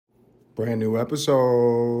Brand new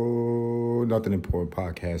episode, Nothing Important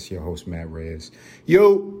Podcast. Your host, Matt Reyes.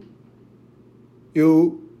 Yo.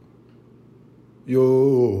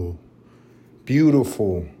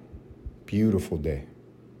 Beautiful, beautiful day.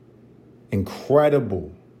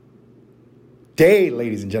 Incredible day,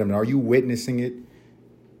 ladies and gentlemen. Are you witnessing it?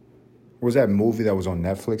 What was that movie that was on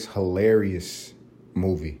Netflix? Hilarious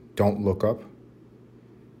movie. Don't Look Up.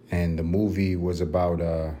 And the movie was about...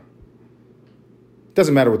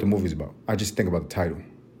 Doesn't matter what the movie's about. I just think about the title.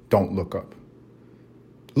 Don't Look Up.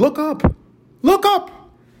 Look up. Look up.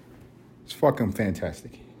 It's fucking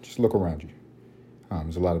fantastic. Just look around you.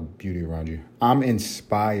 There's a lot of beauty around you. I'm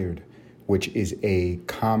inspired, which is a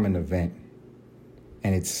common event.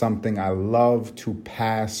 And it's something I love to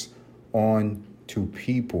pass on to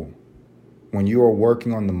people. When you are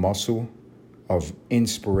working on the muscle of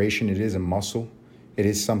inspiration, it is a muscle. It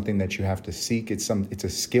is something that you have to seek. It's a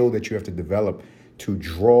skill that you have to develop to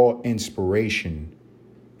draw inspiration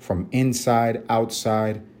from inside,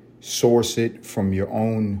 outside, source it from your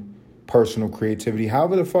own personal creativity.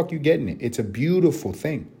 However the fuck you getting it. It's a beautiful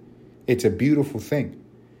thing. It's a beautiful thing.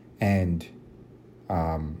 And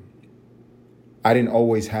I didn't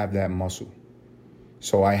always have that muscle.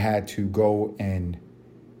 So I had to go and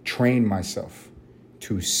train myself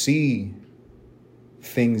to see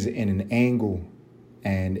things in an angle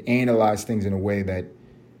and analyze things in a way that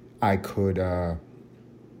I could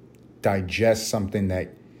digest something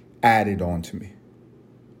that added on to me,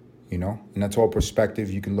 and that's all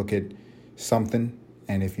perspective. You can look at something,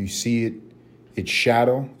 and if you see its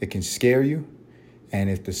shadow, it can scare you. And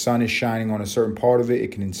if the sun is shining on a certain part of it,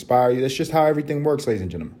 it can inspire you. That's just how everything works, ladies and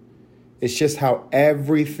gentlemen. It's just how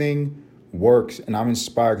everything works. And I'm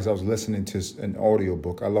inspired because I was listening to an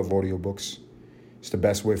audiobook. I love audiobooks. It's the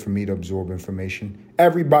best way for me to absorb information.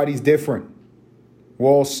 Everybody's different. We're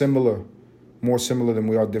all similar. More similar than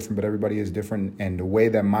we are different, but everybody is different. And the way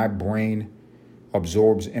that my brain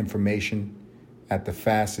absorbs information at the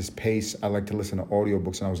fastest pace, I like to listen to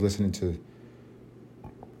audiobooks. And I was listening to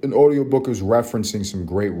an audiobook that was referencing some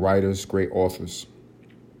great writers, great authors.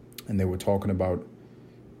 And they were talking about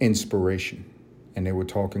inspiration. And they were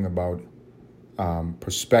talking about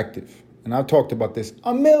perspective. And I've talked about this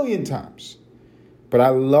a million times. But I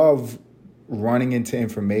love running into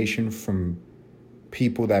information from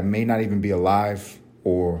people that may not even be alive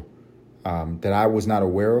or that I was not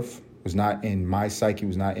aware of, was not in my psyche,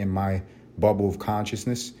 was not in my bubble of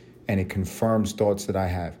consciousness, and it confirms thoughts that I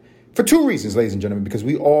have. For two reasons, ladies and gentlemen, because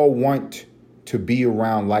we all want to be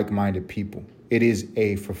around like-minded people. It is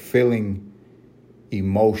a fulfilling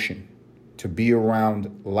emotion to be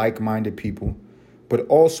around like-minded people, but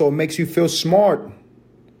also it makes you feel smart.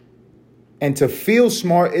 And to feel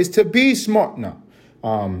smart is to be smart. No.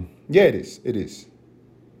 Yeah, it is. It is.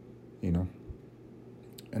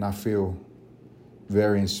 And I feel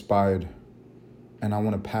very inspired, and I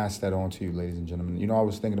want to pass that on to you, ladies and gentlemen. I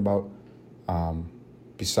was thinking about,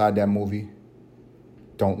 beside that movie,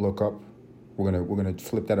 Don't Look Up. We're gonna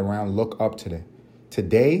flip that around. Look up today.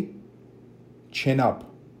 Today, chin up,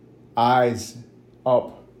 eyes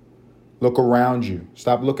up. Look around you.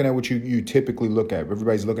 Stop looking at what you typically look at.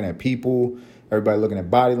 Everybody's looking at people. Everybody looking at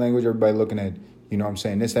body language. Everybody looking at, this,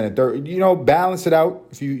 that, and the third. Balance it out.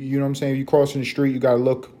 If if you crossing the street, you got to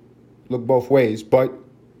look both ways. But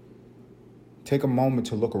take a moment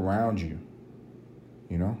to look around you,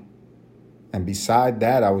 And beside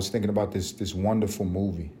that, I was thinking about this wonderful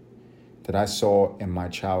movie that I saw in my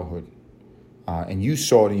childhood. And you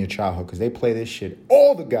saw it in your childhood because they play this shit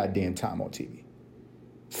all the goddamn time on TV.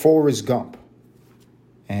 Forrest Gump.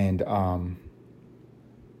 And the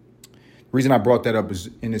reason I brought that up is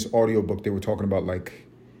in this audiobook, they were talking about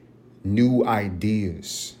new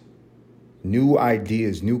ideas, new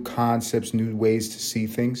concepts, new ways to see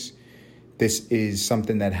things. This is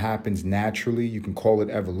something that happens naturally. You can call it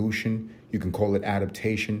evolution. You can call it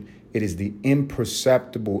adaptation. It is the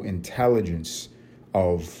imperceptible intelligence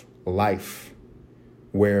of life,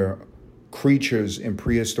 where creatures in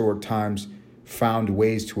prehistoric times found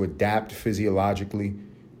ways to adapt physiologically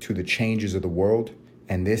to the changes of the world.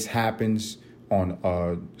 And this happens on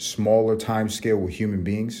a smaller time scale with human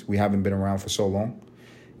beings. We haven't been around for so long.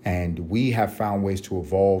 And we have found ways to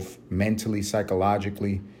evolve mentally,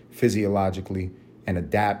 psychologically, physiologically, and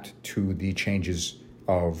adapt to the changes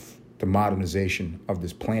of the modernization of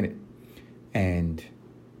this planet. And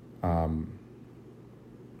I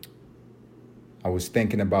was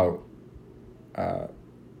thinking about, I'll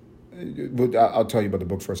tell you about the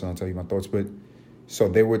book first and I'll tell you my thoughts. But so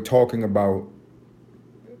they were talking about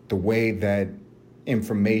the way that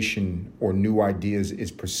information or new ideas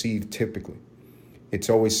is perceived typically. It's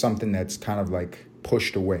always something that's kind of like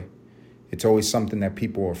pushed away. It's always something that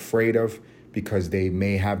people are afraid of because they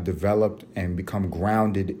may have developed and become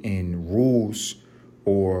grounded in rules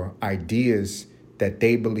or ideas that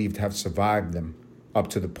they believed have survived them up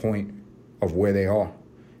to the point of where they are.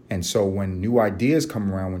 And so when new ideas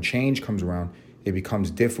come around, when change comes around, it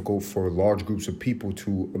becomes difficult for large groups of people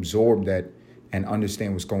to absorb that and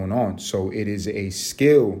understand what's going on. So it is a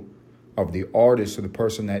skill of the artist or the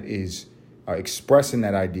person that is expressing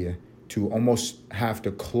that idea to almost have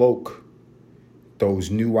to cloak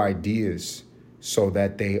those new ideas so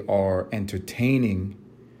that they are entertaining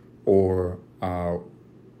or,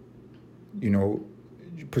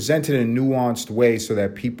 presented in a nuanced way so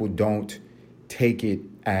that people don't take it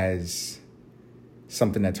as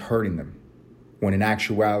something that's hurting them, when in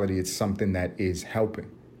actuality, it's something that is helping.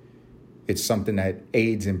 It's something that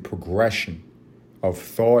aids in progression of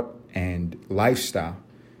thought and lifestyle.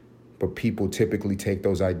 But people typically take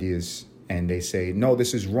those ideas and they say, no,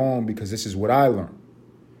 this is wrong because this is what I learned.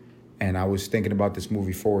 And I was thinking about this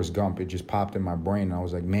movie, Forrest Gump. It just popped in my brain. And I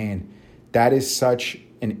was like, man, that is such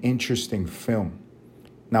an interesting film.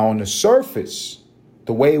 Now, on the surface,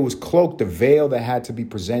 the way it was cloaked, the veil that had to be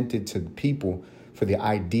presented to the people for the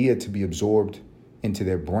idea to be absorbed into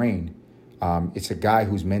their brain, it's a guy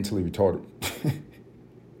who's mentally retarded.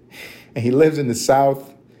 And he lives in the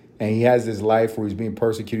South, and he has this life where he's being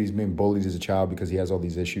persecuted, he's being bullied as a child because he has all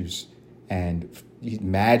these issues. And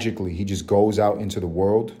he just goes out into the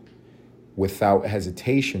world without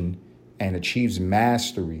hesitation and achieves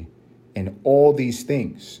mastery in all these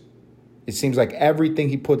things. It seems like everything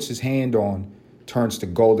he puts his hand on turns to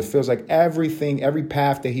gold. It feels like every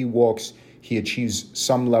path that he walks, he achieves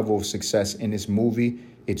some level of success. In this movie,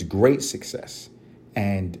 it's great success.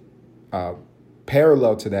 And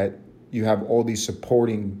parallel to that, you have all these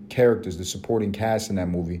supporting characters, the supporting cast in that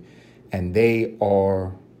movie, and they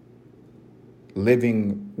are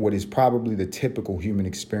living what is probably the typical human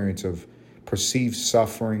experience of perceived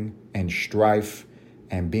suffering and strife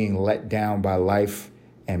and being let down by life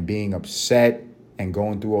and being upset and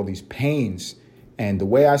going through all these pains. And the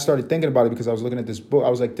way I started thinking about it, because I was looking at this book, I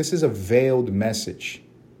was like, this is a veiled message.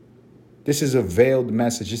 This is a veiled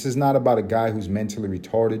message. This is not about a guy who's mentally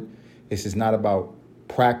retarded. This is not about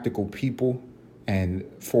practical people. And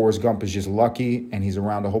Forrest Gump is just lucky and he's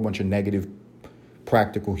around a whole bunch of negative,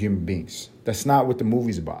 practical human beings. That's not what the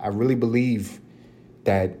movie's about. I really believe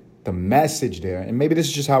that the message there, and maybe this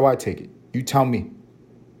is just how I take it. You tell me.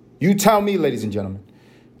 You tell me, ladies and gentlemen.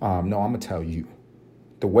 No, I'm going to tell you.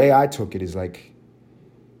 The way I took it is like,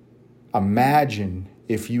 imagine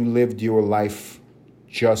if you lived your life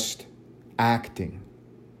just acting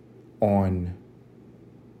on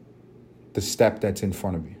the step that's in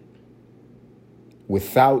front of you.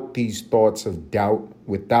 Without these thoughts of doubt,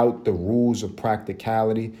 without the rules of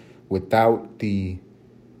practicality, without the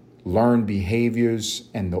learned behaviors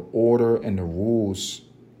and the order and the rules,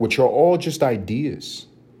 which are all just ideas.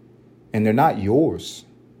 And they're not yours.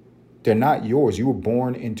 They're not yours. You were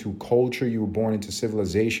born into culture. You were born into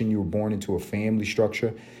civilization. You were born into a family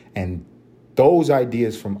structure. And those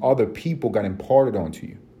ideas from other people got imparted onto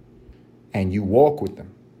you. And you walk with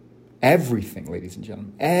them. Everything, ladies and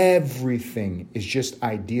gentlemen, everything is just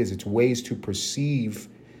ideas. It's ways to perceive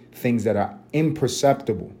things that are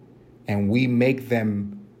imperceptible. And we make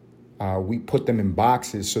them, we put them in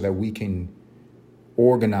boxes so that we can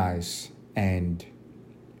organize and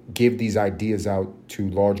give these ideas out to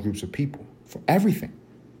large groups of people for everything.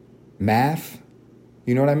 Math,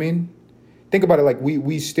 you know what I mean? Think about it, like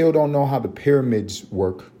we still don't know how the pyramids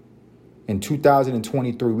work. In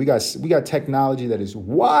 2023, we got technology that is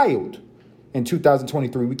wild. In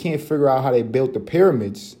 2023, we can't figure out how they built the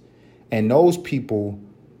pyramids. And those people,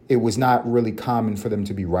 it was not really common for them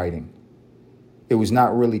to be writing. It was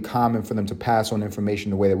not really common for them to pass on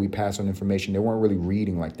information the way that we pass on information. They weren't really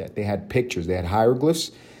reading like that. They had pictures, they had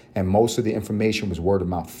hieroglyphs, and most of the information was word of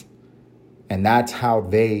mouth. And that's how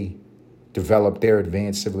they developed their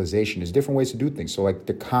advanced civilization. There's different ways to do things. So like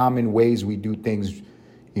the common ways we do things,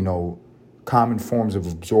 common forms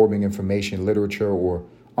of absorbing information, literature, or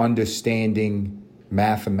understanding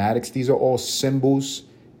mathematics, these are all symbols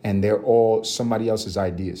and they're all somebody else's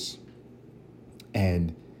ideas.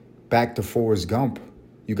 And back to Forrest Gump,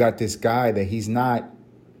 you got this guy that he's not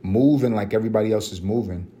moving like everybody else is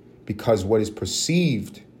moving because what is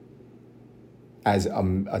perceived as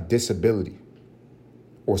a disability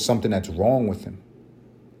or something that's wrong with him.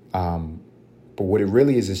 But what it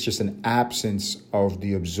really is, it's just an absence of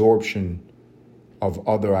the absorption of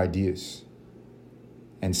other ideas.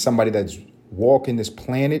 And somebody that's walking this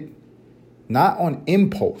planet, not on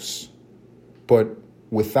impulse, but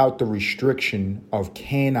without the restriction of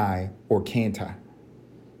can I or can't I.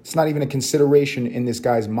 It's not even a consideration in this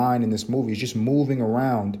guy's mind in this movie. He's just moving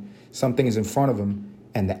around. Something is in front of him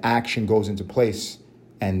and the action goes into place.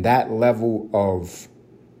 And that level of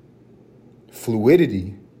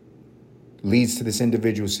fluidity leads to this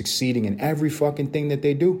individual succeeding in every fucking thing that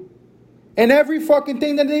they do. In every fucking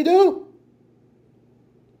thing that they do.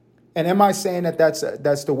 And am I saying that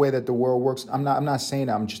that's the way that the world works? I'm not saying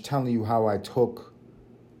that. I'm just telling you how I took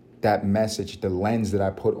that message, the lens that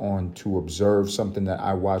I put on to observe something that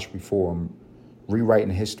I watched before. I'm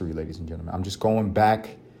rewriting history, ladies and gentlemen. I'm just going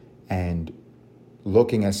back and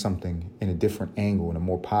looking at something in a different angle, in a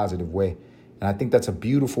more positive way. And I think that's a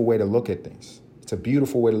beautiful way to look at things. It's a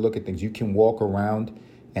beautiful way to look at things. You can walk around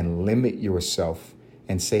and limit yourself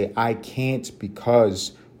and say, I can't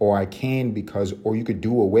because, or I can because, or you could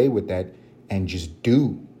do away with that and just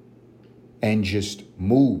do, and just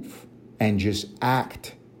move, and just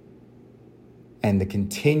act. And the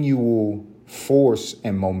continual force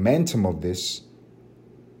and momentum of this,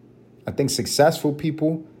 I think successful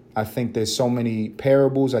people, I think there's so many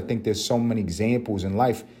parables, I think there's so many examples in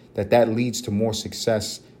life that leads to more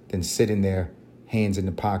success than sitting there, hands in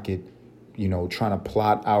the pocket, trying to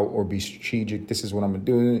plot out or be strategic. This is what I'm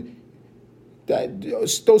doing.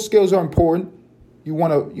 Those skills are important. You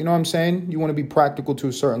want to, you know what I'm saying? You want to be practical to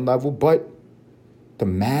a certain level, but the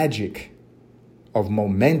magic of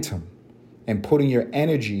momentum and putting your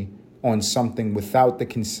energy on something without the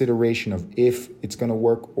consideration of if it's going to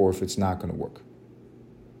work or if it's not going to work.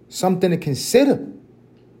 Something to consider.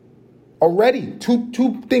 Already,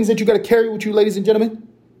 two things that you got to carry with you, ladies and gentlemen.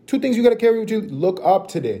 Two things you got to carry with you. Look up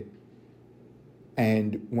today.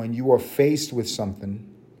 And when you are faced with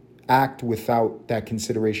something, act without that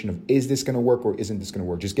consideration of is this going to work or isn't this going to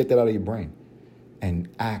work? Just get that out of your brain and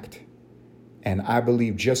act. And I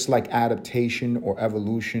believe just like adaptation or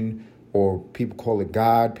evolution, or people call it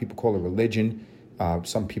God, people call it religion,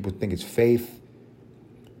 some people think it's faith,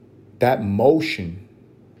 that motion,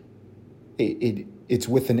 it's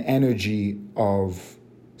with an energy of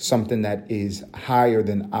something that is higher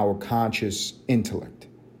than our conscious intellect.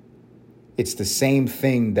 It's the same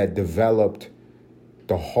thing that developed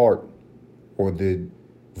the heart or the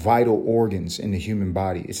vital organs in the human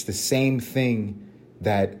body. It's the same thing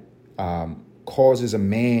that causes a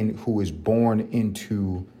man who is born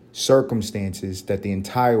into circumstances that the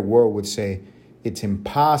entire world would say it's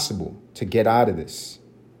impossible to get out of this.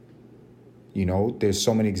 There's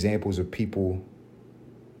so many examples of people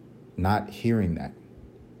not hearing that,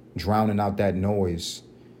 drowning out that noise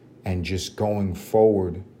and just going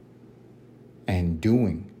forward and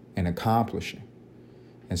doing and accomplishing.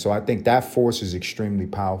 And so I think that force is extremely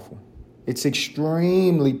powerful. It's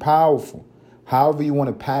extremely powerful. However you want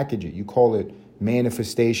to package it. You call it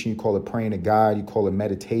manifestation, you call it praying to God, you call it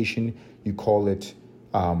meditation, you call it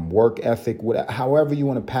work ethic, however you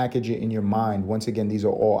want to package it in your mind. Once again, these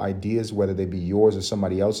are all ideas, whether they be yours or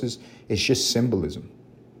somebody else's. It's just symbolism.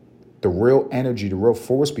 The real energy, the real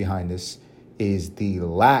force behind this is the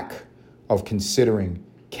lack of considering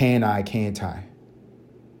can I, can't I?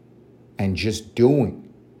 And just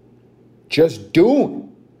doing. Just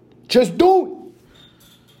doing. Just doing.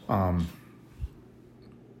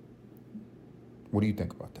 What do you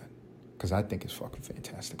think about that? Because I think it's fucking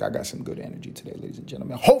fantastic. I got some good energy today, ladies and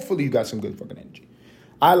gentlemen. Hopefully you got some good fucking energy.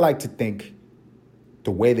 I like to think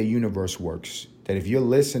the way the universe works, that if you're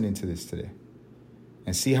listening to this today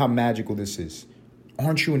and see how magical this is,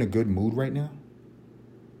 aren't you in a good mood right now?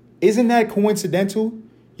 Isn't that coincidental?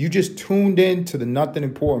 You just tuned in to the Nothing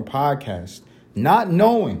Important podcast, not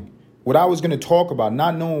knowing what I was going to talk about,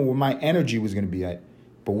 not knowing where my energy was going to be at,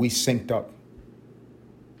 but we synced up.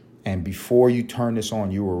 And before you turn this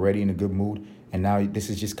on, you were already in a good mood. And now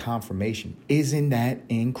this is just confirmation. Isn't that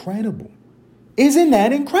incredible? Isn't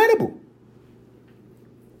that incredible?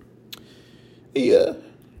 Yeah.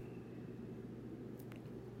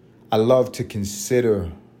 I love to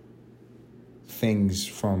consider things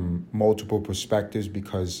from multiple perspectives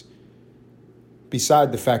because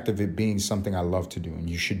beside the fact of it being something I love to do, and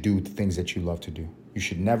you should do the things that you love to do, you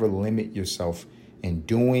should never limit yourself in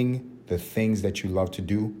doing the things that you love to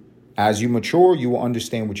do. As you mature, you will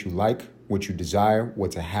understand what you like, what you desire,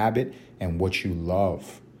 what's a habit, and what you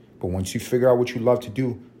love. But once you figure out what you love to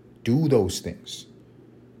do those things.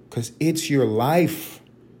 Because it's your life.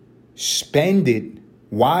 Spend it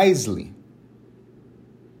wisely.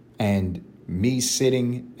 And me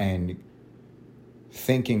sitting and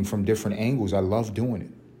thinking from different angles, I love doing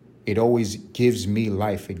it. It always gives me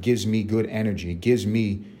life. It gives me good energy. It gives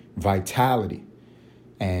me vitality.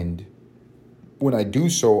 And when I do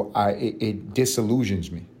so, it disillusions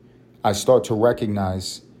me. I start to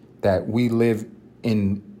recognize that we live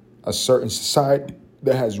in a certain society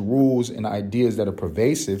that has rules and ideas that are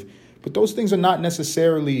pervasive, but those things are not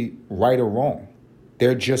necessarily right or wrong.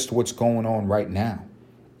 They're just what's going on right now.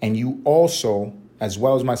 And you also, as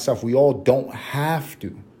well as myself, we all don't have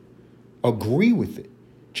to agree with it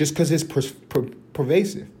just because it's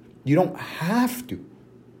pervasive. You don't have to.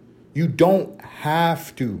 You don't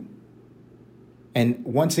have to. And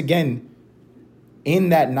once again, in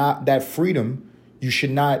that freedom, you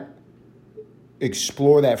should not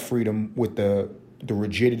explore that freedom with the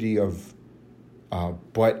rigidity of,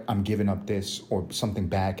 but I'm giving up this or something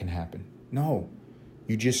bad can happen. No,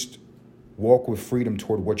 you just walk with freedom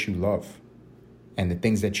toward what you love. And the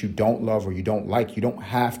things that you don't love or you don't like, you don't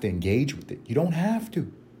have to engage with it. You don't have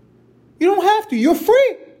to. You don't have to. You're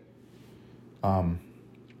free.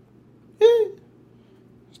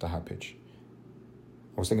 It's the high pitch.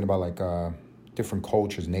 I was thinking about different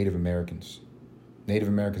cultures, Native Americans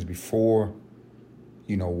before,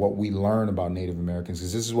 what we learn about Native Americans,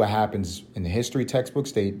 because this is what happens in the history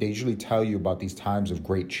textbooks. They usually tell you about these times of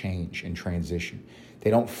great change and transition. They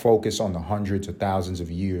don't focus on the hundreds or thousands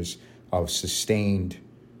of years of sustained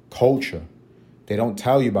culture. They don't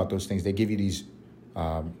tell you about those things. They give you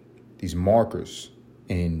these markers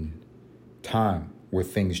in time where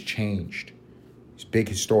things changed, these big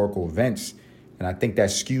historical events. And I think that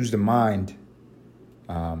skews the mind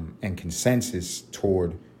and consensus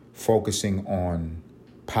toward focusing on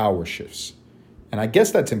power shifts. And I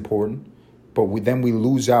guess that's important, but then we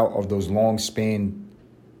lose out of those long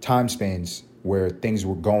time spans where things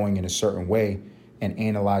were going in a certain way and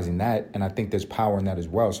analyzing that. And I think there's power in that as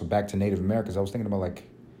well. So back to Native Americans, I was thinking about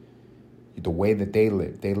the way that they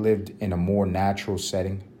lived. They lived in a more natural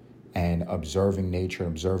setting and observing nature,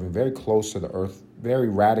 observing very close to the earth, very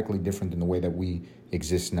radically different than the way that we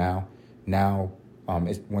exist now. Now,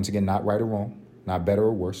 it's once again, not right or wrong, not better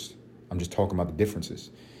or worse. I'm just talking about the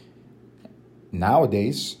differences.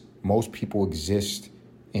 Nowadays, most people exist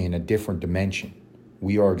in a different dimension.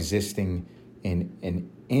 We are existing in an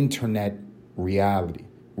internet reality.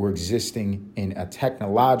 We're existing in a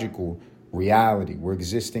technological reality. We're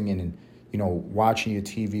existing in, watching your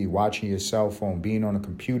TV, watching your cell phone, being on a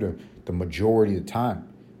computer the majority of the time.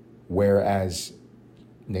 Whereas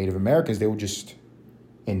Native Americans, they were just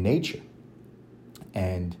in nature.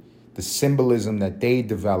 And the symbolism that they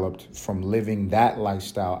developed from living that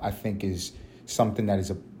lifestyle, I think, is something that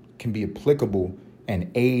can be applicable and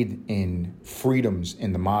aid in freedoms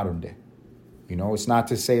in the modern day. It's not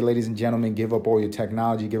to say, ladies and gentlemen, give up all your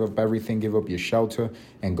technology, give up everything, give up your shelter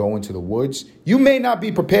and go into the woods. You may not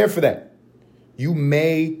be prepared for that. You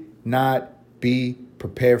may not be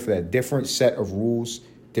prepared for that. Different set of rules,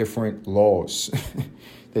 different laws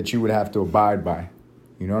that you would have to abide by.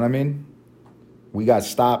 You know what I mean? We got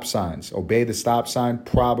stop signs. Obey the stop sign,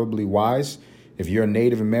 probably wise. If you're a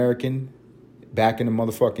Native American back in the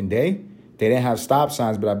motherfucking day, they didn't have stop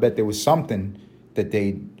signs, but I bet there was something that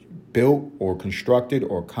they built or constructed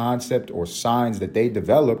or concept or signs that they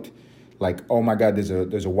developed, like, oh my God,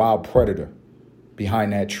 there's a wild predator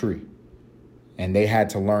behind that tree. And they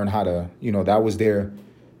had to learn how to, that was their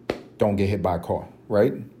don't get hit by a car,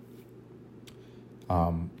 right?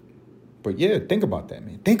 But yeah, think about that,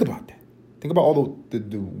 man. Think about that. Think about all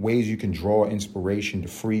the ways you can draw inspiration to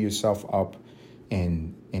free yourself up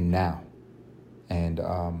in now. And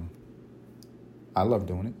I love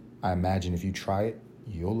doing it. I imagine if you try it,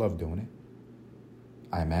 you'll love doing it.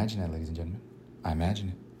 I imagine that, ladies and gentlemen. I imagine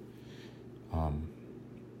it.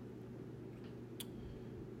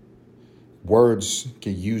 Words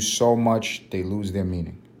get used so much, they lose their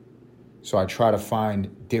meaning. So I try to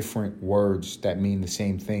find different words that mean the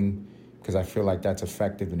same thing, because I feel like that's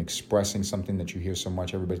effective in expressing something that you hear so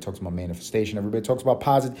much. Everybody talks about manifestation. Everybody talks about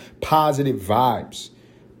positive vibes.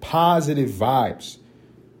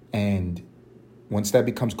 And once that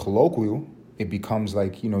becomes colloquial, it becomes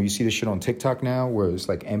like, you see this shit on TikTok now where it's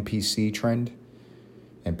like NPC trend.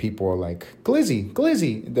 And people are like, glizzy.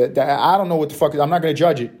 I don't know what the fuck. I'm not going to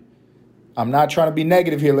judge it. I'm not trying to be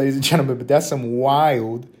negative here, ladies and gentlemen, but that's some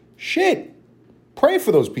wild shit. Pray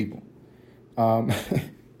for those people. But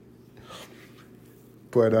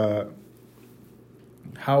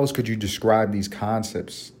how else could you describe these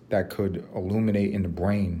concepts that could illuminate in the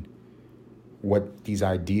brain what these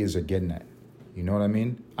ideas are getting at? You know what I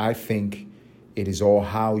mean? I think it is all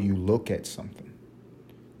how you look at something.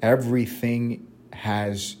 Everything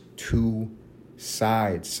has two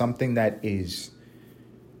sides. Something that is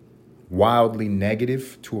wildly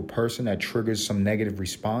negative to a person that triggers some negative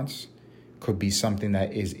response could be something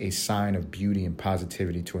that is a sign of beauty and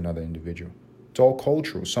positivity to another individual. It's all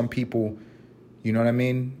cultural. Some people, you know what I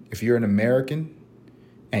mean? If you're an American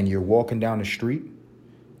and you're walking down the street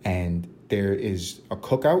and there is a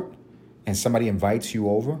cookout and somebody invites you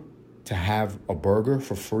over to have a burger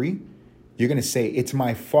for free, you're going to say, it's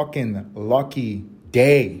my fucking lucky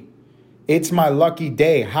day. It's my lucky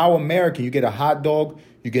day. How American. You get a hot dog,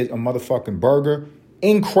 you get a motherfucking burger.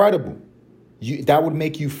 Incredible. That would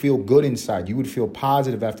make you feel good inside. You would feel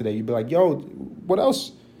positive after that. You'd be like, yo, what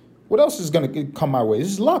else? What else is going to come my way? This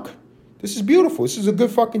is luck. This is beautiful. This is a good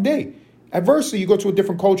fucking day. Adversely, you go to a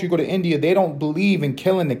different culture, you go to India, they don't believe in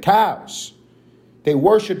killing the cows. They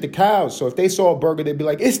worship the cows. So if they saw a burger, they'd be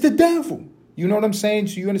like, it's the devil. You know what I'm saying?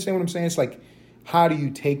 So you understand what I'm saying? It's like, how do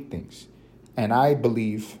you take things? And I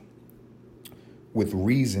believe with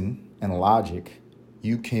reason and logic,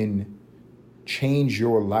 you can change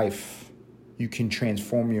your life. You can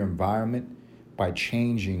transform your environment by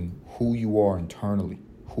changing who you are internally,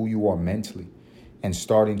 who you are mentally, and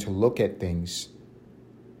starting to look at things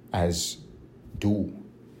as dual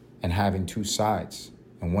and having two sides.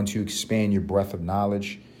 And once you expand your breadth of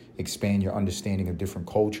knowledge, expand your understanding of different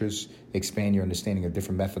cultures, expand your understanding of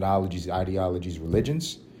different methodologies, ideologies,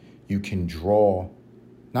 religions, you can draw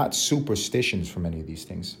not superstitions from any of these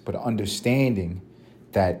things, but understanding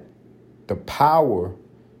that the power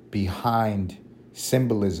behind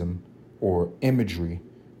symbolism or imagery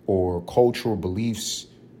or cultural beliefs,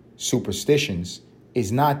 superstitions,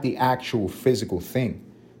 is not the actual physical thing,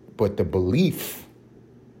 but the belief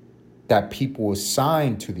that people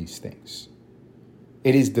assign to these things.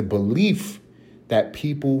 It is the belief that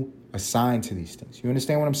people assign to these things. You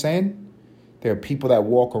understand what I'm saying? There are people that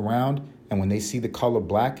walk around and when they see the color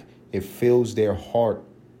black, it fills their heart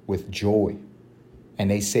with joy. And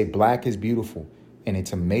they say black is beautiful and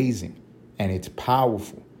it's amazing and it's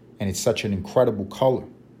powerful and it's such an incredible color.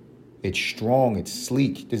 It's strong, it's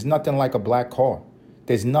sleek. There's nothing like a black car.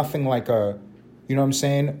 There's nothing like a, you know what I'm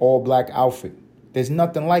saying, all black outfit. There's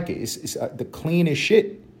nothing like it. It's the cleanest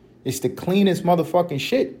shit. It's the cleanest motherfucking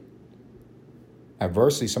shit.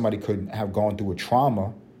 Adversely, somebody could have gone through a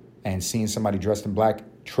trauma and seeing somebody dressed in black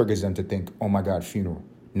triggers them to think, oh my God, funeral,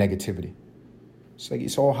 negativity. It's like,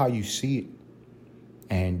 it's all how you see it.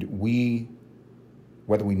 And we,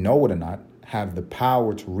 whether we know it or not, have the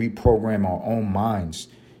power to reprogram our own minds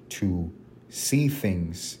to see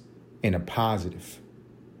things in a positive,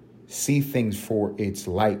 see things for its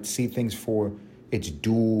light, see things for its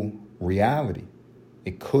dual reality.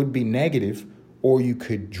 It could be negative, or you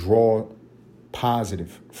could draw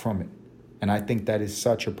positive from it. And I think that is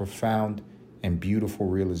such a profound and beautiful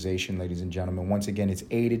realization, ladies and gentlemen. Once again, it's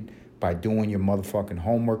aided by doing your motherfucking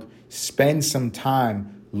homework. Spend some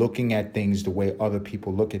time looking at things the way other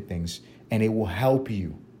people look at things, and it will help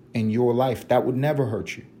you in your life. That would never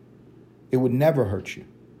hurt you. It would never hurt you.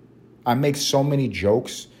 I make so many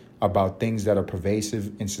jokes about things that are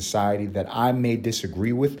pervasive in society that I may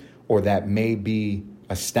disagree with or that may be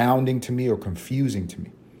astounding to me or confusing to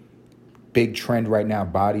me. Big trend right now,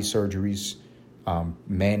 body surgeries,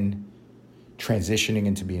 men transitioning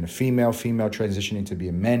into being a female, female transitioning into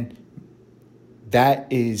being men. That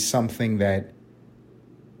is something that,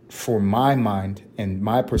 for my mind and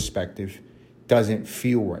my perspective, doesn't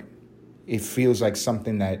feel right. It feels like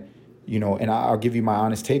something that, you know, and I'll give you my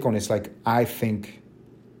honest take on it. It's like, I think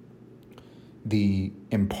the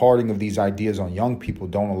imparting of these ideas on young people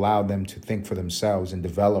don't allow them to think for themselves and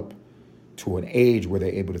develop to an age where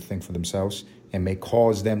they're able to think for themselves, and may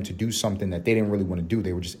cause them to do something that they didn't really want to do.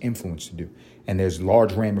 They were just influenced to do. And there's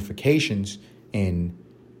large ramifications in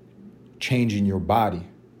changing your body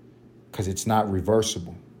because it's not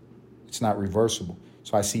reversible. It's not reversible.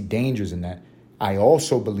 So I see dangers in that. I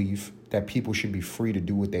also believe that people should be free to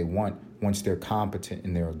do what they want once they're competent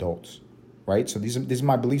and they're adults, right? So these are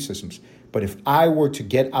my belief systems. But if I were to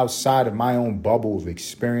get outside of my own bubble of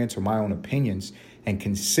experience or my own opinions and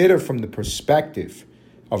consider from the perspective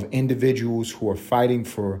of individuals who are fighting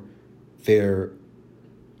for their,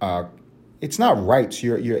 it's not rights.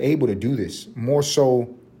 You're able to do this more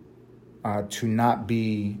so to not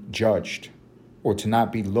be judged or to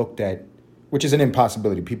not be looked at, which is an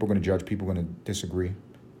impossibility. People are going to judge. People are going to disagree.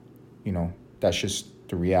 You know, that's just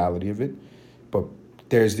the reality of it. But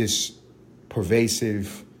there's this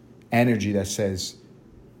pervasive energy that says,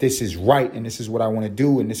 this is right and this is what I want to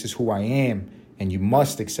do and this is who I am and you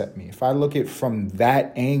must accept me. If I look at it from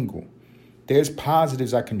that angle, there's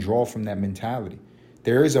positives I can draw from that mentality.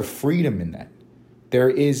 There is a freedom in that. There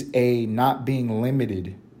is a not being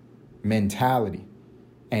limited mentality.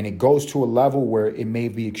 And it goes to a level where it may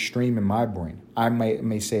be extreme in my brain. I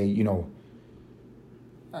may say,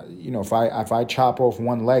 if I chop off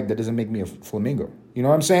one leg, that doesn't make me a flamingo. You know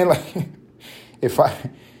what I'm saying? Like,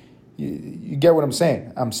 you get what I'm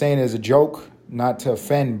saying? I'm saying it as a joke, not to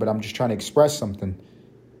offend, but I'm just trying to express something.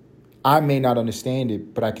 I may not understand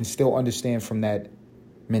it, but I can still understand from that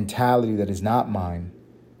mentality that is not mine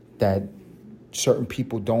that certain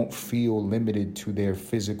people don't feel limited to their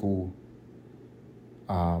physical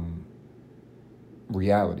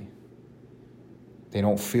reality. They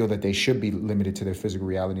don't feel that they should be limited to their physical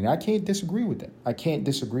reality. And I can't disagree with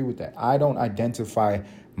that. I don't identify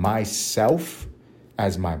myself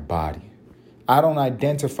as my body. I don't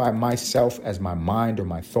identify myself as my mind or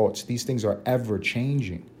my thoughts. These things are ever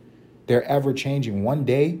changing. They're ever changing. One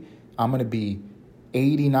day, I'm going to be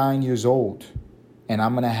 89 years old and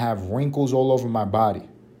I'm going to have wrinkles all over my body.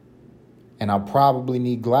 And I'll probably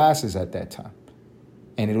need glasses at that time.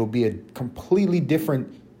 And it'll be a completely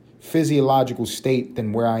different physiological state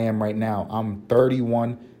than where I am right now. I'm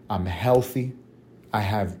 31. I'm healthy. I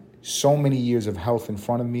have so many years of health in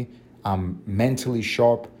front of me. I'm mentally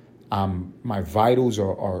sharp. My vitals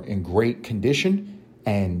are in great condition.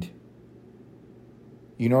 And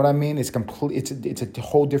you know what I mean? It's a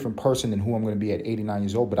whole different person than who I'm going to be at 89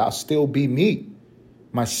 years old, but I'll still be me.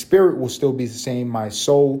 My spirit will still be the same. My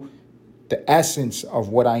soul, the essence of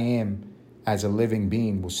what I am as a living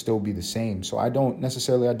being will still be the same. So I don't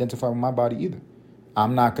necessarily identify with my body either.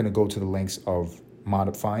 I'm not going to go to the lengths of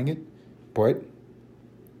modifying it. But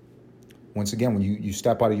once again, when you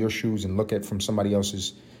step out of your shoes and look at from somebody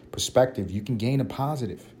else's perspective, you can gain a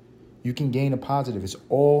positive. It's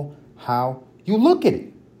all how you look at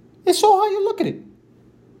it. It's all how you look at it.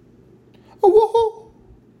 Oh,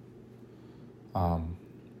 woohoo.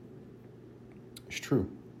 It's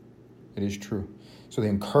true. It is true. So the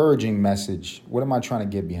encouraging message, what am I trying to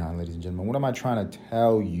get behind, ladies and gentlemen? What am I trying to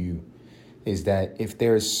tell you is that if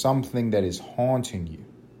there is something that is haunting you,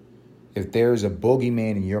 if there is a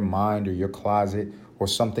boogeyman in your mind or your closet or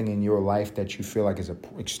something in your life that you feel like is an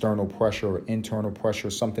external pressure or internal pressure,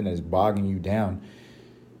 something that is bogging you down,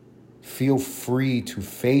 feel free to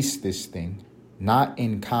face this thing, not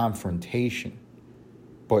in confrontation,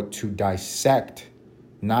 but to dissect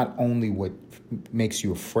not only what makes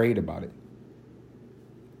you afraid about it,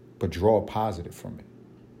 but draw a positive from it.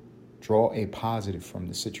 Draw a positive from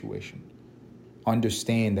the situation.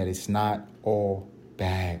 Understand that it's not all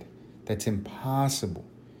bad. That's impossible.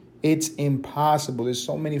 It's impossible. There's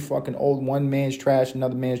so many fucking old one man's trash,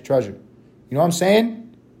 another man's treasure. You know what I'm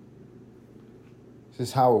saying? This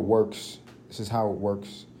is how it works.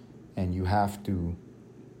 And you have to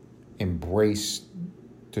embrace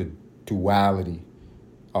the duality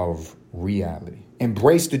of reality.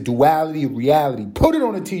 Embrace the duality of reality. Put it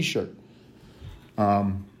on a t-shirt.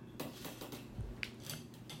 Yeah.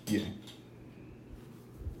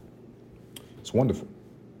 It's wonderful.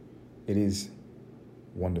 It is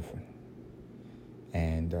wonderful.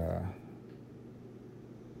 And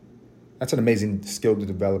that's an amazing skill to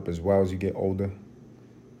develop as well as you get older.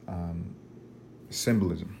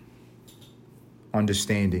 Symbolism.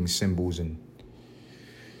 Understanding symbols and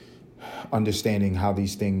understanding how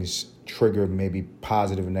these things trigger maybe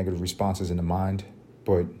positive and negative responses in the mind,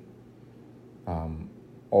 but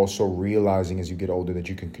also realizing as you get older that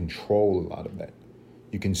you can control a lot of that.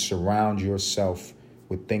 You can surround yourself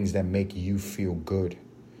with things that make you feel good,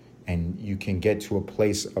 and you can get to a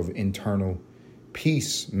place of internal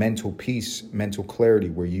peace, mental clarity,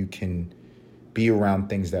 where you can be around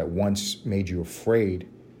things that once made you afraid,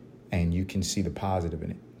 and you can see the positive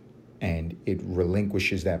in it, and it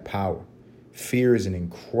relinquishes that power. Fear is an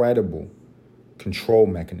incredible control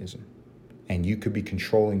mechanism, and you could be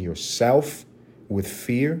controlling yourself with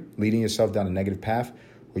fear, leading yourself down a negative path,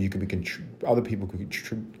 or you could be other people could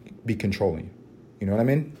be controlling you. You know what I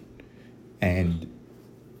mean? And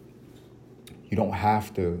you don't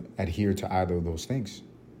have to adhere to either of those things.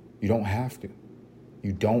 You don't have to.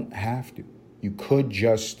 You could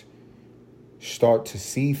just start to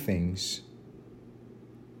see things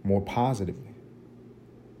more positively.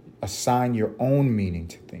 Assign your own meaning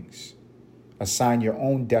to things. Assign your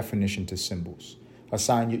own definition to symbols.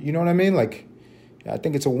 You know what I mean? Like, I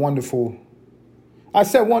think it's a wonderful... I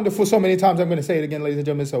said wonderful so many times, I'm going to say it again, ladies and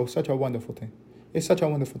gentlemen. So, such a wonderful thing. It's such a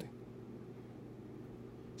wonderful thing.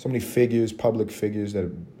 So many figures, public figures that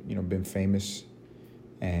have, been famous,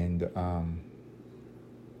 and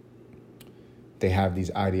they have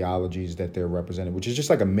these ideologies that they're representing, which is just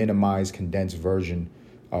like a minimized, condensed version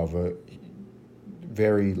of a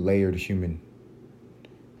very layered human.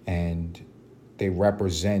 And they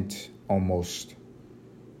represent almost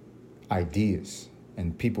ideas.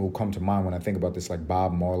 And people who come to mind when I think about this, like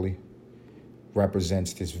Bob Marley,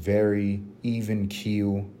 represents this very even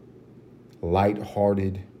keel,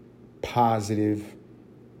 lighthearted, positive,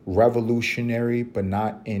 revolutionary, but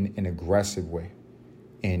not in an aggressive way,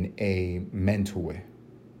 in a mental way,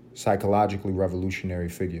 psychologically revolutionary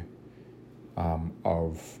figure.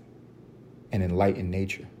 of an enlightened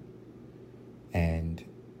nature. And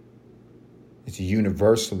it's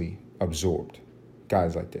universally absorbed,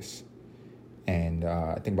 guys like this. And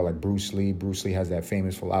I think about like Bruce Lee. Bruce Lee has that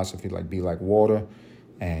famous philosophy, like be like water,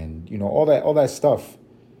 and all that stuff.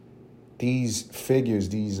 These figures,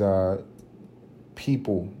 these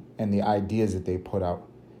people, and the ideas that they put out,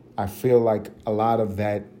 I feel like a lot of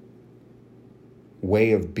that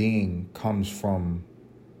way of being comes from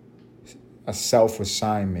a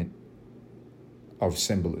self-assignment of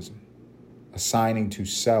symbolism, assigning to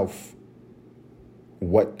self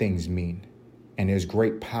what things mean. And there's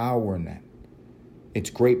great power in that.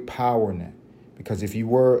 It's great power in that. Because if you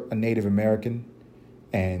were a Native American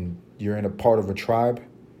and you're in a part of a tribe,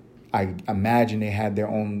 I imagine they had their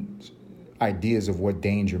own ideas of what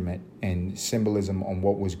danger meant and symbolism on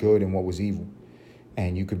what was good and what was evil.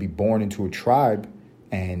 And you could be born into a tribe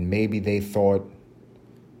and maybe they thought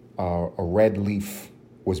a red leaf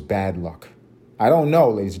was bad luck. I don't know,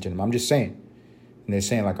 ladies and gentlemen. I'm just saying. And they're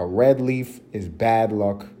saying like a red leaf is bad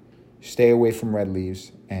luck. Stay away from red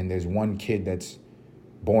leaves. And there's one kid that's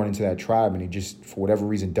born into that tribe and he just, for whatever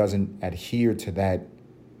reason, doesn't adhere to that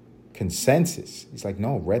consensus. He's like,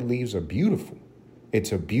 no, red leaves are beautiful.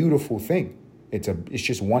 It's a beautiful thing. It's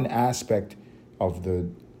just one aspect of the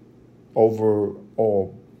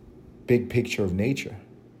overall big picture of nature.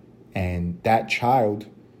 And that child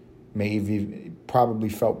probably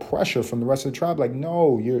felt pressure from the rest of the tribe. Like,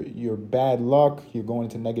 no, you're bad luck. You're going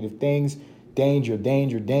into negative things. Danger,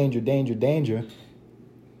 danger, danger, danger, danger.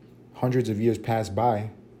 Hundreds of years pass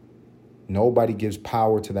by. Nobody gives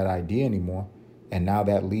power to that idea anymore. And now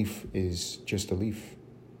that leaf is just a leaf.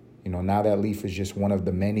 Now that leaf is just one of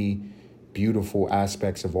the many beautiful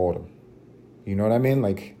aspects of autumn. You know what I mean?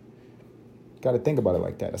 Like, you got to think about it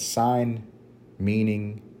like that. Assign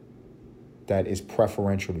meaning that is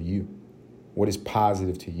preferential to you. What is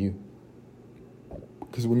positive to you?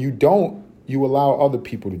 Because when you don't, you allow other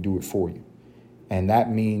people to do it for you. And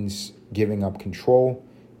that means giving up control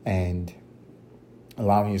and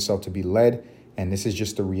allowing yourself to be led. And this is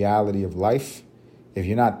just the reality of life. If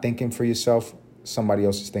you're not thinking for yourself, somebody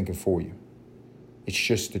else is thinking for you. It's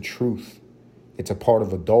just the truth. It's a part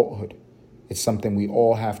of adulthood. It's something we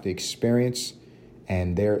all have to experience.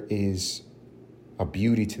 And there is a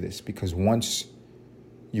beauty to this because once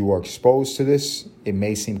you are exposed to this, it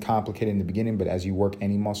may seem complicated in the beginning, but as you work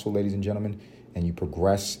any muscle, ladies and gentlemen, and you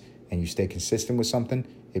progress and you stay consistent with something,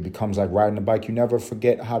 it becomes like riding a bike. You never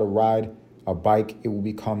forget how to ride a bike. It will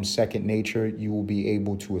become second nature. You will be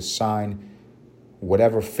able to assign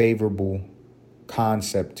whatever favorable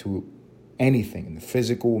concept to anything in the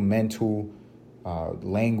physical, mental,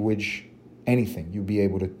 language, anything. You'll be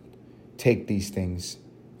able to take these things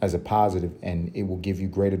as a positive and it will give you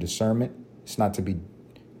greater discernment. It's not to be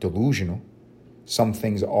delusional. Some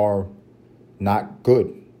things are not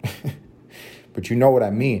good, but you know what I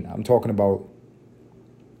mean. I'm talking about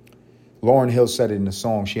Lauryn Hill said it in the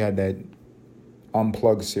song. She had that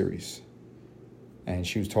Unplugged series. And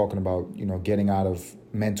she was talking about, getting out of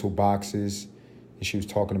mental boxes. And she was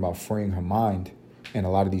talking about freeing her mind in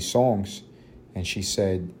a lot of these songs. And she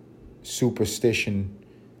said, superstition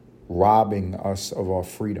robbing us of our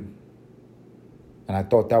freedom. And I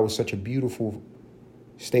thought that was such a beautiful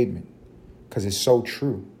statement because it's so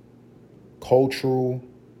true. Cultural,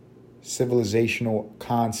 civilizational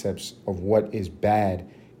concepts of what is bad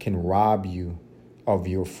can rob you of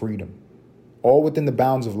your freedom. All within the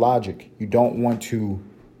bounds of logic. You don't want to,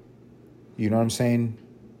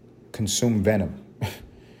 consume venom.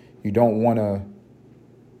 You don't want to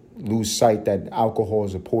lose sight that alcohol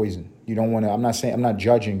is a poison. You don't want to, I'm not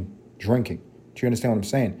judging drinking. Do you understand what I'm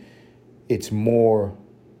saying? It's more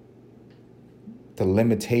the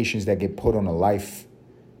limitations that get put on a life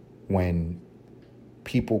when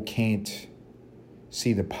people can't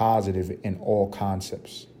see the positive in all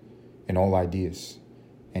concepts, in all ideas,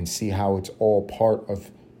 and see how it's all part of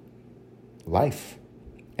life.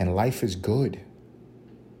 And life is good.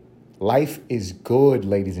 Life is good,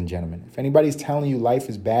 ladies and gentlemen. If anybody's telling you life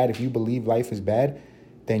is bad, if you believe life is bad,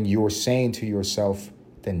 then you're saying to yourself,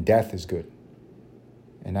 then death is good.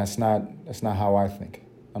 And that's not how I think.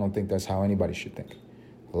 I don't think that's how anybody should think.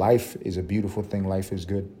 Life is a beautiful thing. Life is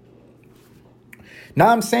good. Know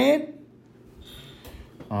what I'm saying?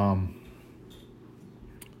 The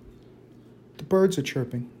birds are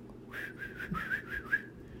chirping.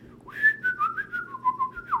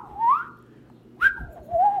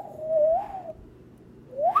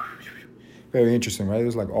 Very interesting, right? It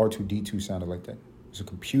was like R2-D2 sounded like that. It's a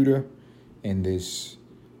computer in this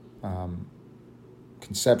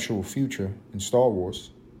conceptual future in Star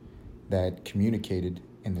Wars that communicated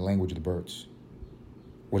in the language of the birds.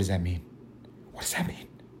 What does that mean? What does that mean?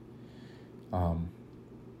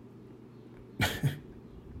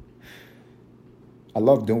 I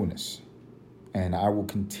love doing this. And I will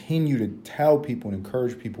continue to tell people and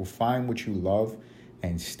encourage people, find what you love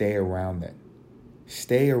and stay around that.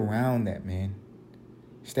 Stay around that, man.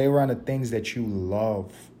 Stay around the things that you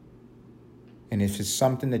love. And if it's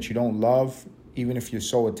something that you don't love, even if you're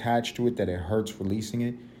so attached to it that it hurts releasing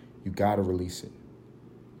it, you got to release it.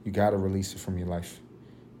 You got to release it from your life.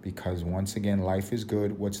 Because once again, life is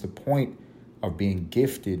good. What's the point of being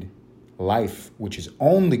gifted life, which is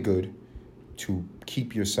only good, to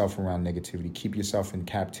keep yourself around negativity, keep yourself in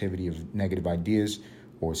captivity of negative ideas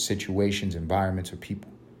or situations, environments, or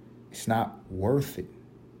people? It's not worth it.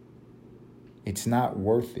 It's not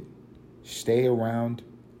worth it. Stay around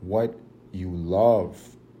what you love.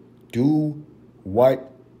 Do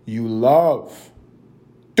what you love.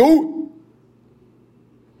 Do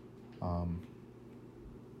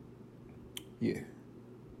it.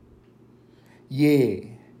 Yeah.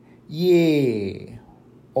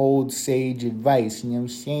 Old sage advice, you know what I'm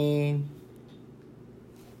saying?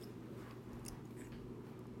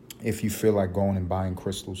 If you feel like going and buying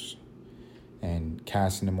crystals and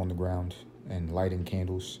casting them on the ground and lighting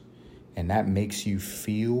candles, and that makes you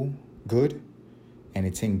feel good and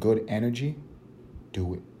it's in good energy,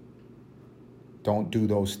 do it. Don't do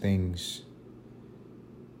those things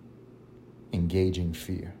engaging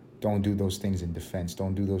fear. Don't do those things in defense.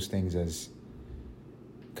 Don't do those things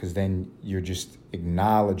because then you're just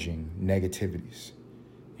acknowledging negativities.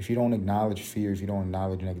 If you don't acknowledge fear, if you don't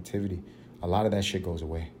acknowledge negativity, a lot of that shit goes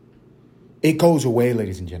away. It goes away,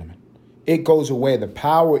 ladies and gentlemen. It goes away. The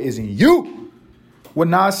power is in you. What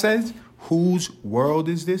Nas says, whose world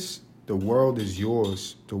is this? The world is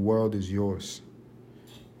yours. The world is yours.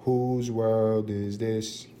 Whose world is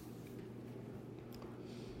this?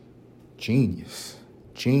 Genius.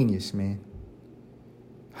 Genius, man.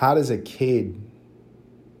 How does a kid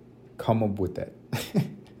come up with that?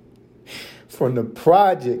 From the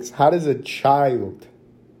projects, how does a child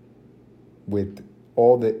with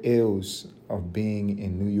all the ills of being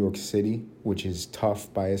in New York City, which is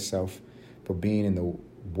tough by itself, but being in the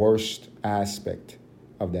worst aspect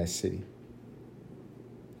of that city,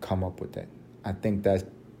 come up with that? I think that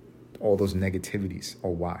all those negativities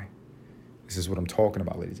are why. This is what I'm talking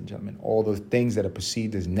about, ladies and gentlemen. All those things that are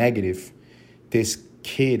perceived as negative, this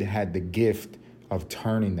kid had the gift of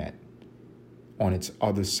turning that on its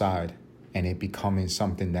other side and it becoming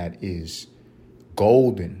something that is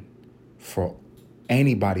golden for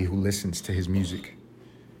anybody who listens to his music.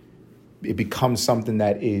 It becomes something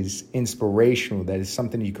that is inspirational, that is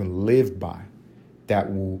something you can live by,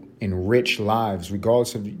 that will enrich lives,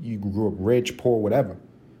 regardless of you grew up rich, poor, whatever.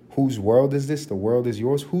 Whose world is this? The world is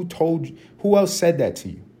yours. Who told you? Who else said that to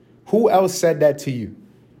you? Who else said that to you?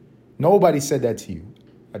 Nobody said that to you.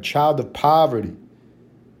 A child of poverty,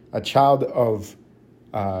 a child of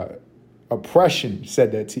oppression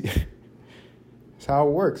said that to you. That's how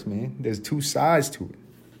it works, man. There's two sides to it.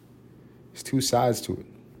 There's two sides to it.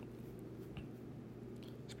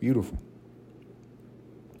 It's beautiful.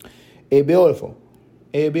 It's beautiful.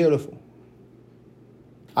 It's beautiful.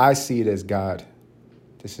 I see it as God.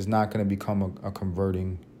 This is not going to become a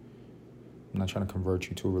converting. I'm not trying to convert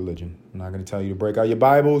you to a religion. I'm not going to tell you to break out your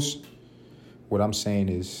Bibles. What I'm saying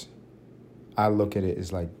is, I look at it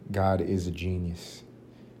as like God is a genius.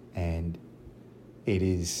 And it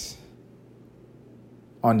is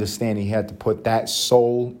understanding he had to put that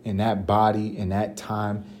soul in that body, in that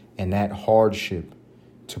time, and that hardship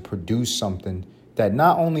to produce something that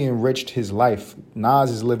not only enriched his life.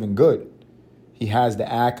 Nas is living good. He has the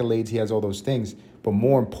accolades. He has all those things. But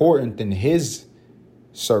more important than his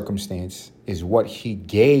circumstance is what he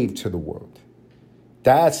gave to the world.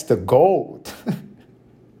 That's the gold.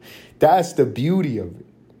 That's the beauty of it.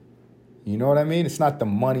 You know what I mean? It's not the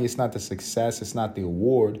money. It's not the success. It's not the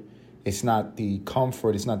award. It's not the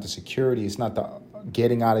comfort. It's not the security. It's not the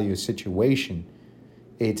getting out of your situation.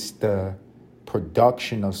 It's the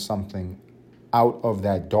production of something out of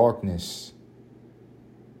that darkness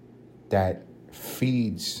that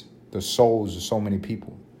feeds the souls of so many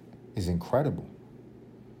people is incredible.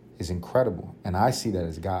 Is incredible. And I see that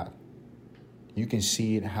as God. You can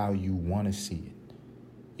see it how you want to see it.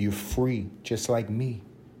 You're free, just like me.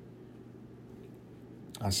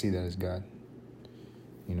 I see that as God.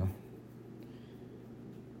 You know?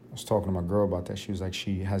 I was talking to my girl about that. She was like,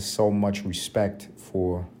 she has so much respect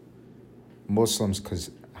for Muslims because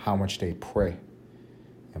how much they pray.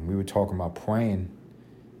 And we were talking about praying,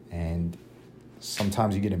 and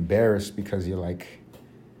sometimes you get embarrassed because you're like,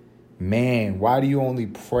 man, why do you only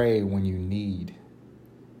pray when you need?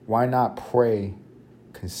 Why not pray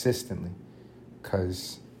consistently?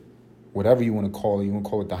 Because whatever you want to call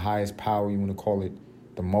it the highest power, you want to call it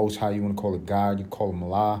the Most High, you want to call it God, you call it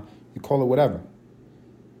Allah, you call it whatever.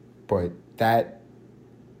 But that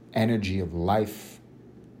energy of life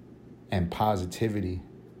and positivity,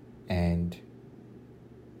 and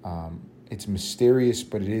it's mysterious,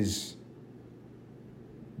 but it is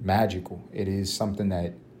magical. It is something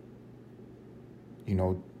that,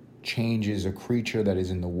 changes a creature that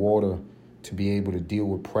is in the water to be able to deal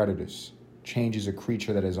with predators, changes a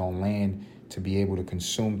creature that is on land to be able to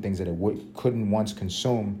consume things that it couldn't once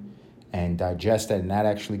consume and digest that and not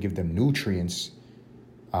actually give them nutrients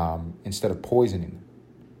instead of poisoning them.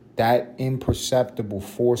 That imperceptible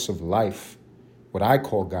force of life, what I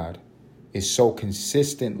call God, is so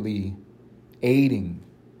consistently aiding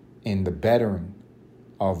in the bettering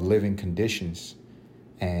of living conditions.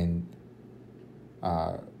 And,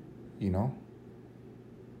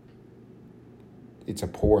 it's a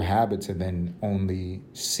poor habit to then only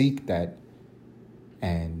seek that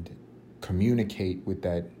and communicate with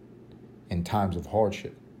that in times of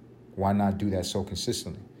hardship. Why not do that so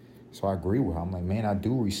consistently? So I agree with her. I'm like, man, I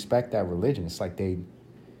do respect that religion. It's like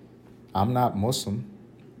I'm not Muslim,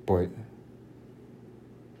 but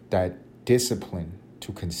that discipline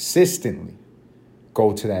to consistently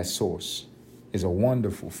go to that source is a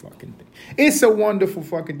wonderful fucking thing. It's a wonderful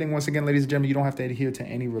fucking thing. Once again, ladies and gentlemen, you don't have to adhere to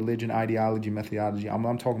any religion, ideology, methodology. I'm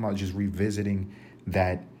talking about just revisiting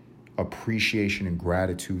that appreciation and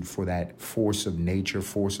gratitude for that force of nature,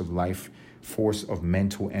 force of life, force of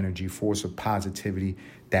mental energy, force of positivity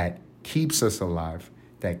that keeps us alive,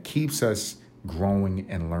 that keeps us growing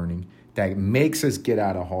and learning, that makes us get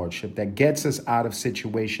out of hardship, that gets us out of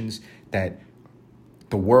situations that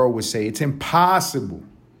the world would say it's impossible.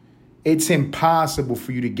 It's impossible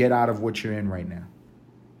for you to get out of what you're in right now.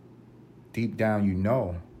 Deep down, you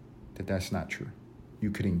know that that's not true. You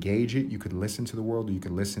could engage it. You could listen to the world, or you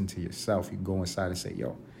could listen to yourself. You can go inside and say,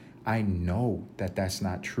 yo, I know that that's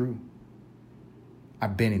not true.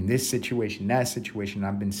 I've been in this situation, that situation.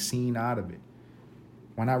 I've been seen out of it.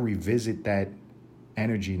 Why not revisit that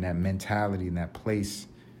energy and that mentality and that place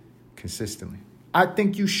consistently? I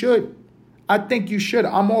think you should.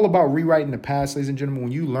 I'm all about rewriting the past, ladies and gentlemen.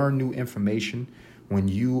 When you learn new information, when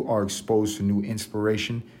you are exposed to new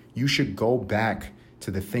inspiration, you should go back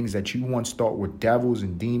to the things that you once thought were devils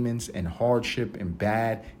and demons and hardship and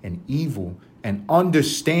bad and evil and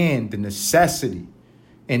understand the necessity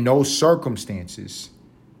in those circumstances.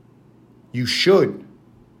 You should.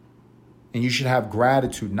 And you should have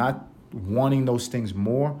gratitude, not wanting those things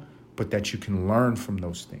more, but that you can learn from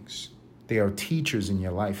those things. They are teachers in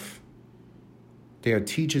your life. They are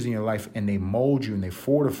teachers in your life, and they mold you and they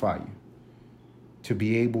fortify you to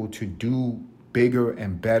be able to do bigger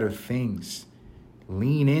and better things.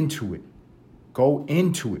 Lean into it. Go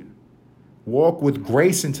into it. Walk with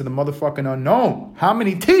grace into the motherfucking unknown. How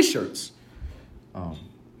many t-shirts? Yeah.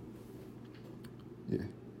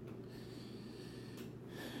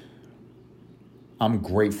 I'm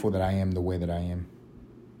grateful that I am the way that I am.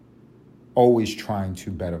 Always trying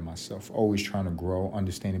to better myself. Always trying to grow.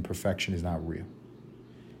 Understanding perfection is not real.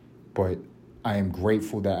 But I am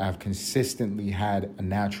grateful that I've consistently had a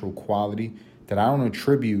natural quality that I don't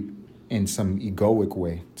attribute in some egoic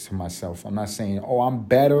way to myself. I'm not saying, oh, I'm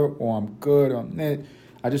better or I'm good.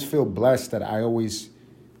 I just feel blessed that I always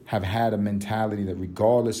have had a mentality that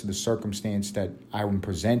regardless of the circumstance that I'm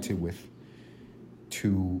presented with,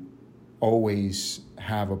 to always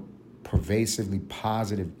have a pervasively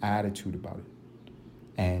positive attitude about it.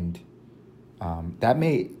 And that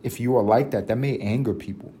may, if you are like that, that may anger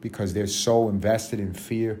people because they're so invested in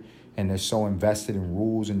fear and they're so invested in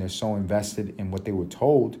rules and they're so invested in what they were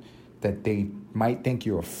told that they might think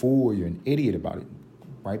you're a fool or you're an idiot about it.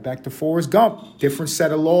 Right back to Forrest Gump, different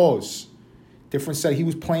set of laws, different set. He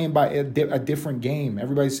was playing by a different game.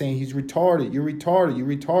 Everybody's saying he's retarded. You're retarded. You're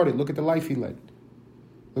retarded. Look at the life he led.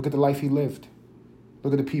 Look at the life he lived.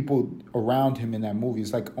 Look at the people around him in that movie.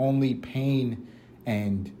 It's like only pain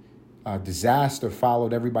and disaster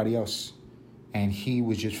followed everybody else. And he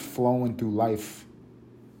was just flowing through life,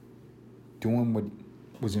 doing what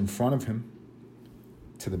was in front of him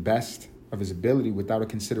to the best of his ability without a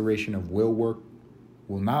consideration of will work,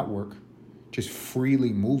 will not work, just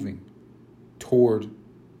freely moving toward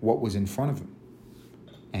what was in front of him.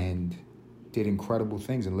 And did incredible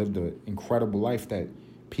things and lived an incredible life that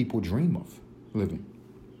people dream of living.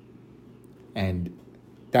 And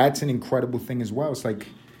that's an incredible thing as well. It's like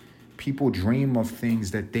people dream of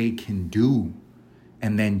things that they can do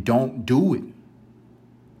and then don't do it.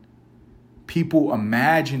 People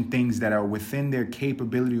imagine things that are within their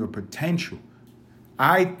capability or potential.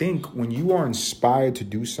 I think when you are inspired to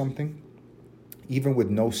do something, even with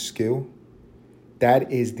no skill,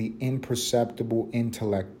 that is the imperceptible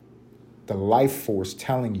intellect, the life force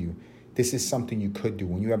telling you this is something you could do.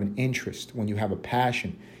 When you have an interest, when you have a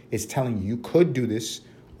passion, it's telling you could do this,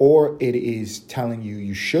 or it is telling you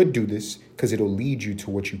you should do this because it'll lead you to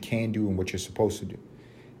what you can do and what you're supposed to do.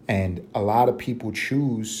 And a lot of people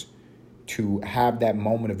choose to have that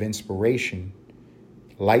moment of inspiration,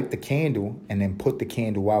 light the candle, and then put the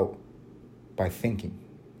candle out by thinking,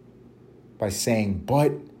 by saying,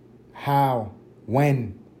 but, how,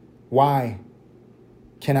 when, why,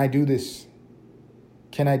 can I do this?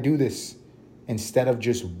 Can I do this? Instead of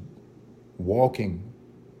just walking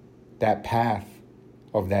that path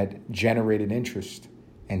of that generated interest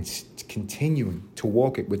and continuing to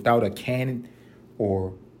walk it without a can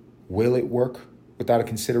or will it work, without a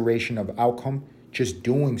consideration of outcome, just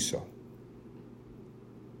doing so.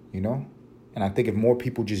 And I think if more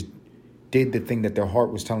people just did the thing that their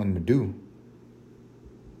heart was telling them to do,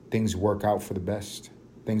 things work out for the best.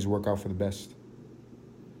 Things work out for the best.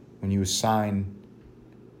 When you assign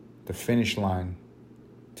the finish line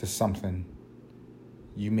to something,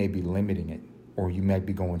 you may be limiting it, or you might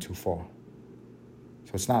be going too far.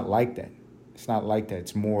 So it's not like that. It's not like that.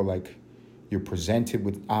 It's more like you're presented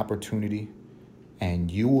with opportunity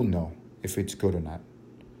and you will know if it's good or not.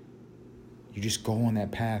 You just go on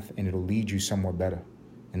that path and it'll lead you somewhere better.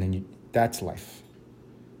 And then that's life.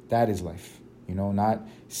 That is life. Not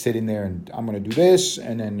sitting there and I'm going to do this,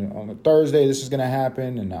 and then on a Thursday this is going to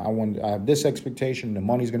happen, and I have this expectation, the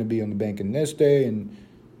money's going to be on the bank in this day, and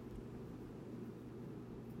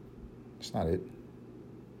it's not it.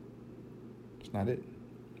 It's not it.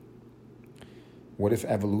 What if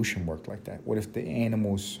evolution worked like that? What if the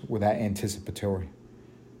animals were that anticipatory?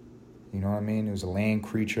 You know what I mean? It was a land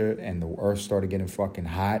creature and the earth started getting fucking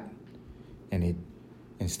hot, and it,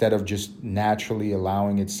 instead of just naturally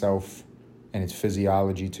allowing itself and its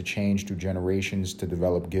physiology to change through generations to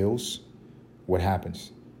develop gills, what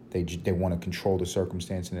happens? They want to control the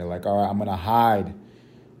circumstance, and they're like, all right, I'm going to hide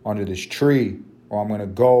under this tree, or I'm going to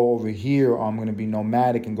go over here, or I'm going to be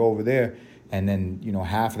nomadic and go over there. And then,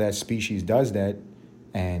 half of that species does that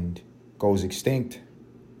and goes extinct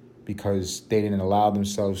because they didn't allow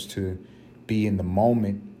themselves to be in the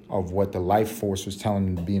moment of what the life force was telling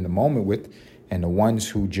them to be in the moment with. And the ones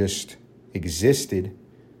who just existed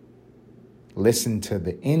listen to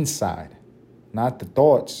the inside, not the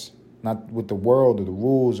thoughts, not with the world or the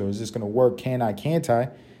rules, or is this going to work? Can I, can't I?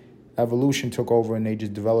 Evolution took over and they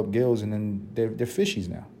just developed gills, and then they're fishies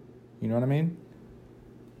now. You know what I mean?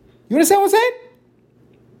 You understand what I'm saying?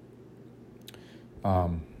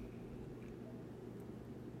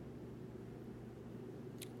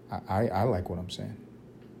 I like what I'm saying.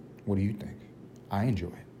 What do you think? I enjoy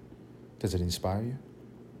it. Does it inspire you?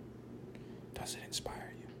 Does it inspire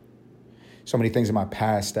you? So many things in my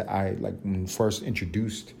past that I, when first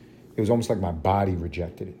introduced, it was almost like my body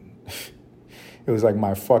rejected it. It was like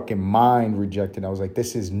my fucking mind rejected it. I was like,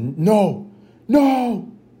 this is no.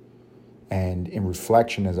 And in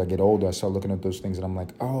reflection, as I get older, I start looking at those things and I'm like,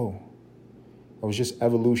 oh, it was just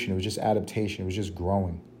evolution. It was just adaptation. It was just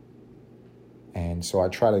growing. And so I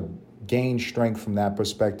try to gain strength from that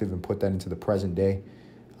perspective and put that into the present day.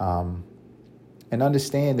 And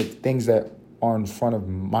understand that things that are in front of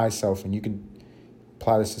myself, and you can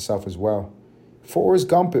apply this to self as well. Forrest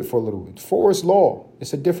Gump it for a little bit. Forrest Law.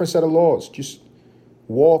 It's a different set of laws. Just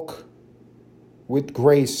walk with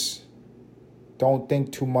grace. Don't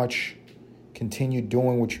think too much. Continue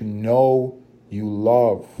doing what you know you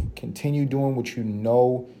love. Continue doing what you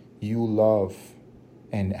know you love.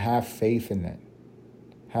 And have faith in that.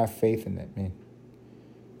 Have faith in that, man.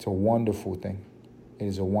 It's a wonderful thing. It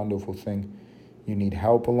is a wonderful thing. You need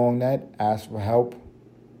help along that, ask for help.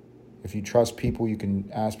 If you trust people, you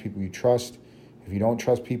can ask people you trust. If you don't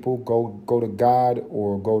trust people, go to God,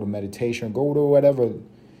 or go to meditation, go to whatever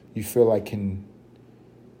you feel like can,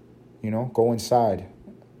 go inside.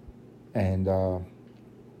 And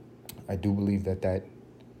I do believe that's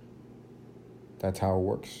how it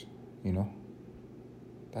works,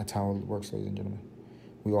 That's how it works, ladies and gentlemen.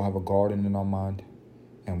 We all have a garden in our mind,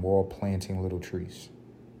 and we're all planting little trees.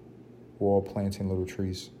 We're all planting little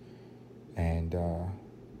trees, and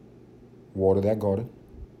water that garden.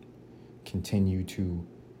 Continue to,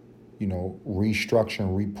 restructure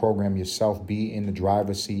and reprogram yourself. Be in the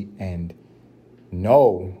driver's seat and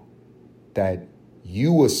know that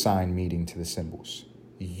you assign meaning to the symbols.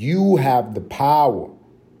 You have the power.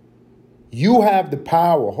 You have the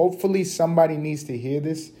power. Hopefully somebody needs to hear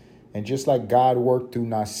this. And just like God worked through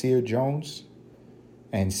Nasir Jones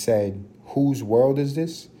and said, whose world is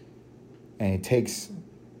this? And it takes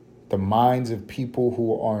the minds of people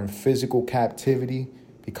who are in physical captivity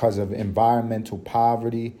because of environmental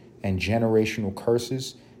poverty and generational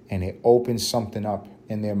curses, and it opens something up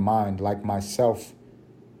in their mind, like myself,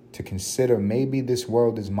 to consider maybe this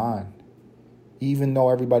world is mine, even though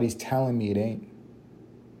everybody's telling me it ain't.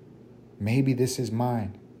 Maybe this is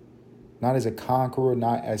mine. Not as a conqueror,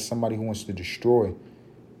 not as somebody who wants to destroy,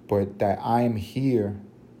 but that I am here,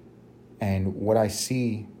 and what I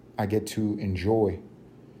see, I get to enjoy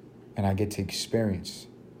and I get to experience.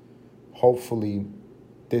 Hopefully,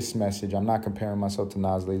 this message, I'm not comparing myself to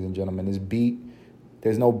Nas, ladies and gentlemen. This beat,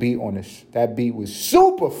 there's no beat on this. That beat was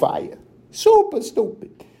super fire, super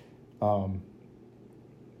stupid. But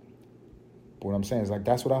what I'm saying is, like,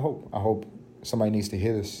 that's what I hope. I hope somebody needs to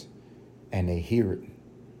hear this and they hear it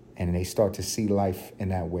and they start to see life in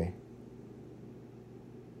that way.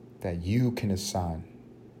 That you can assign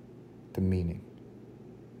the meaning.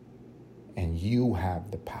 And you have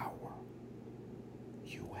the power.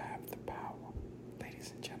 You have the power,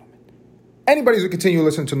 ladies and gentlemen. Anybody who continue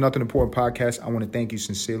listening to Nothing Important podcast, I want to thank you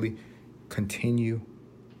sincerely. Continue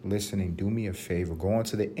listening. Do me a favor. Go on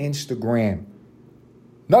to the Instagram.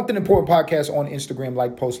 Nothing Important podcast on Instagram.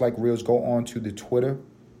 Like posts, like reels. Go on to the Twitter.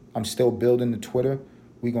 I'm still building the Twitter.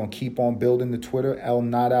 We're going to keep on building the Twitter. El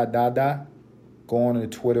Nada Dada. Go on to the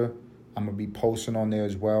Twitter. I'm going to be posting on there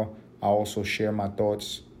as well. I also share my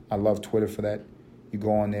thoughts. I love Twitter for that. You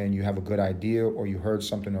go on there and you have a good idea, or you heard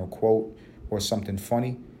something or a quote or something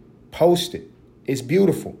funny, post it. It's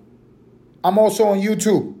beautiful. I'm also on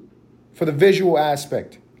YouTube for the visual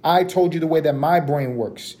aspect. I told you the way that my brain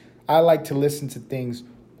works. I like to listen to things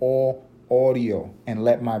all audio and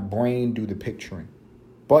let my brain do the picturing.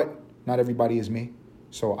 But not everybody is me.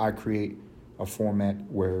 So I create a format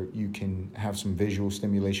where you can have some visual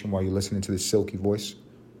stimulation while you're listening to this silky voice.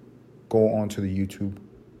 Go on to the YouTube,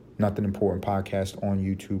 Nothing Important podcast on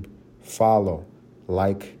YouTube. Follow,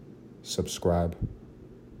 like, subscribe.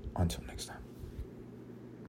 Until next time.